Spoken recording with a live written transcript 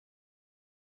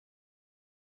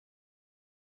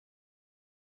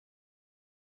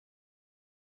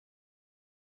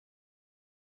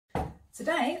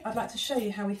Today I'd like to show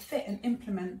you how we fit and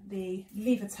implement the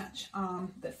lever attach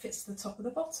arm that fits to the top of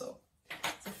the bottle.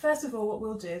 So first of all, what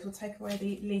we'll do is we'll take away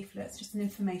the leaflets, just an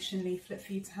information leaflet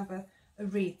for you to have a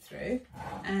read through,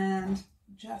 and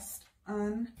just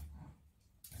unfilm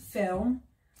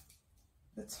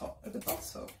the top of the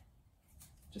bottle,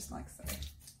 just like so.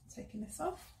 Taking this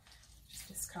off, just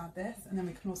discard this, and then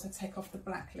we can also take off the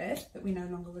black lid that we no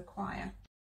longer require.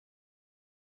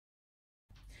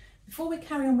 Before we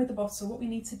carry on with the bottle, what we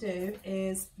need to do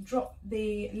is drop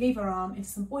the lever arm into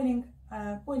some boiling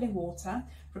water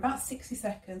for about 60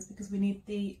 seconds, because we need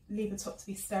the lever top to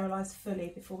be sterilised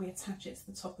fully before we attach it to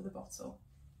the top of the bottle.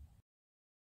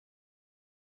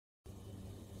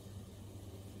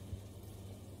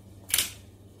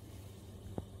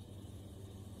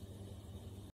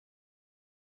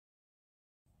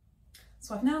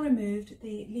 So I've now removed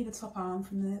the lever top arm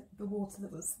from the water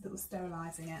that was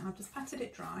sterilising it, and I've just patted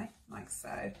it dry like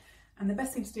so. And the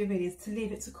best thing to do really is to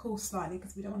leave it to cool slightly,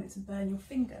 because we don't want it to burn your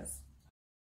fingers.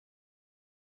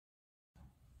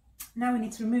 Now we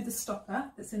need to remove the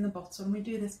stopper that's in the bottle, and we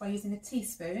do this by using a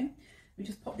teaspoon. We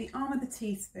just pop the arm of the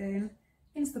teaspoon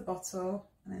into the bottle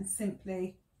and then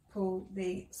simply pull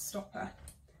the stopper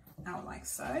out like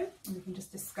so, and we can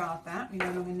just discard that. We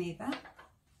no longer need that.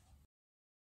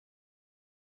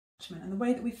 And the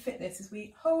way that we fit this is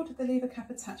we hold the lever cap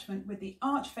attachment with the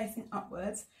arch facing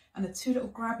upwards and the two little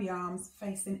grabby arms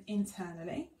facing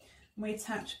internally. And we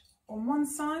attach on one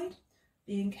side,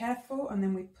 being careful, and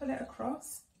then we pull it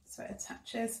across so it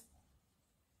attaches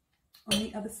on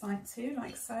the other side too,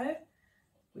 like so,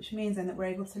 which means then that we're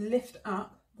able to lift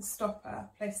up the stopper,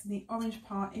 placing the orange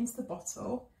part into the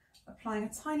bottle, applying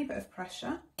a tiny bit of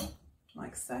pressure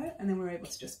like so, and then we're able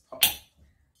to just pop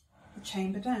the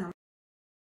chamber down.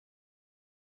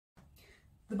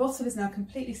 The bottle is now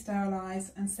completely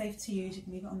sterilised and safe to use. You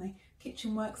can leave it on the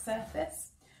kitchen work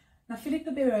surface. Now, Filippo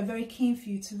and Berio are very keen for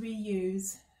you to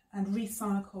reuse and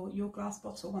recycle your glass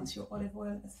bottle once your olive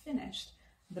oil is finished.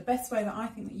 The best way that I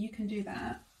think that you can do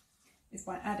that is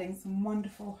by adding some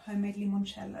wonderful homemade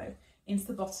limoncello into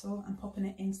the bottle and popping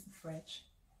it into the fridge.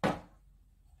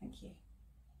 Thank you.